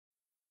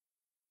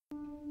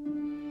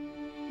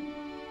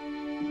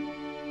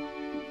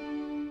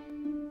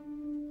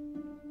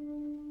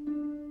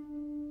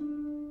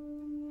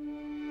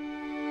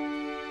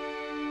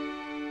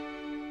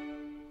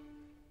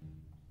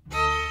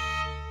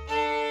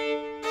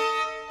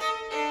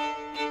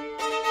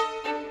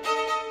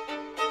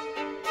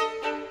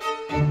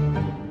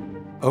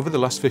Over the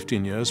last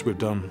 15 years, we've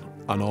done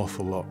an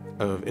awful lot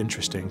of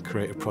interesting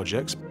creative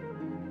projects.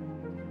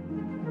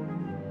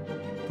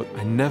 But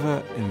I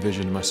never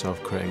envisioned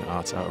myself creating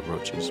art out of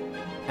roaches.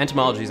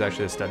 Entomology is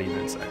actually a study of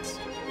insects.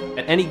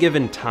 At any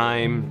given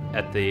time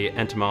at the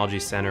Entomology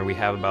Center, we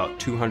have about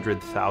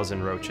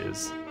 200,000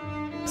 roaches.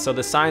 So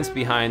the science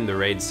behind the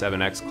RAID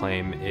 7X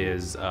claim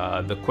is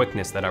the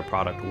quickness that our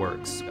product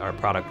works. Our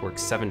product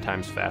works 7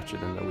 times faster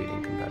than the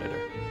leading competitor.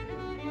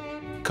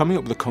 Coming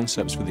up with the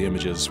concepts for the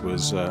images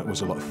was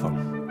a lot of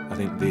fun. I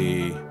think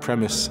the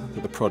premise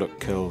that the product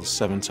kills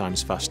 7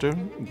 times faster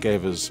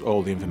gave us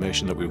all the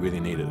information that we really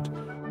needed.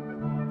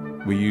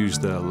 We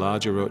used the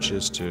larger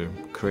roaches to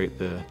create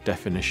the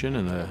definition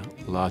in the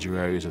larger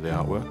areas of the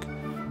artwork,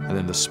 and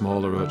then the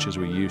smaller roaches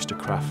we used to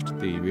craft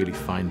the really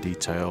fine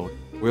detail.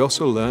 We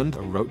also learned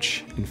a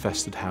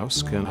roach-infested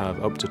house can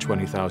have up to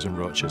 20,000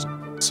 roaches.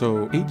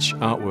 So each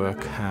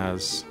artwork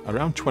has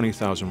around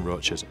 20,000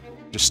 roaches.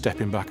 Just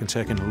stepping back and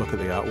taking a look at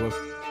the artwork,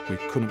 we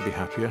couldn't be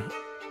happier.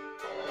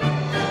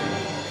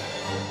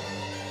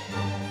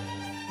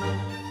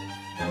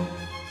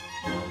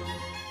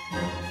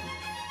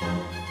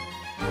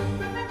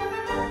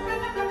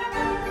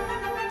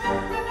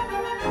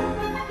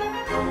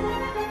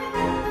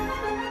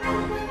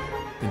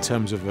 In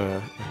terms of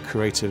a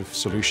creative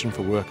solution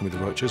for working with the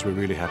roaches, we're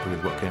really happy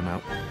with what came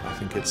out. I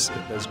think it's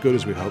as good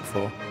as we hoped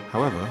for.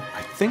 However,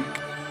 I think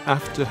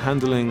after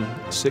handling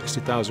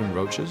 60,000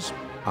 roaches,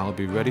 I'll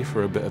be ready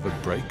for a bit of a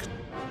break.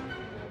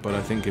 But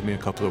I think give me a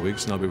couple of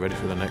weeks and I'll be ready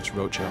for the next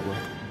roach artwork.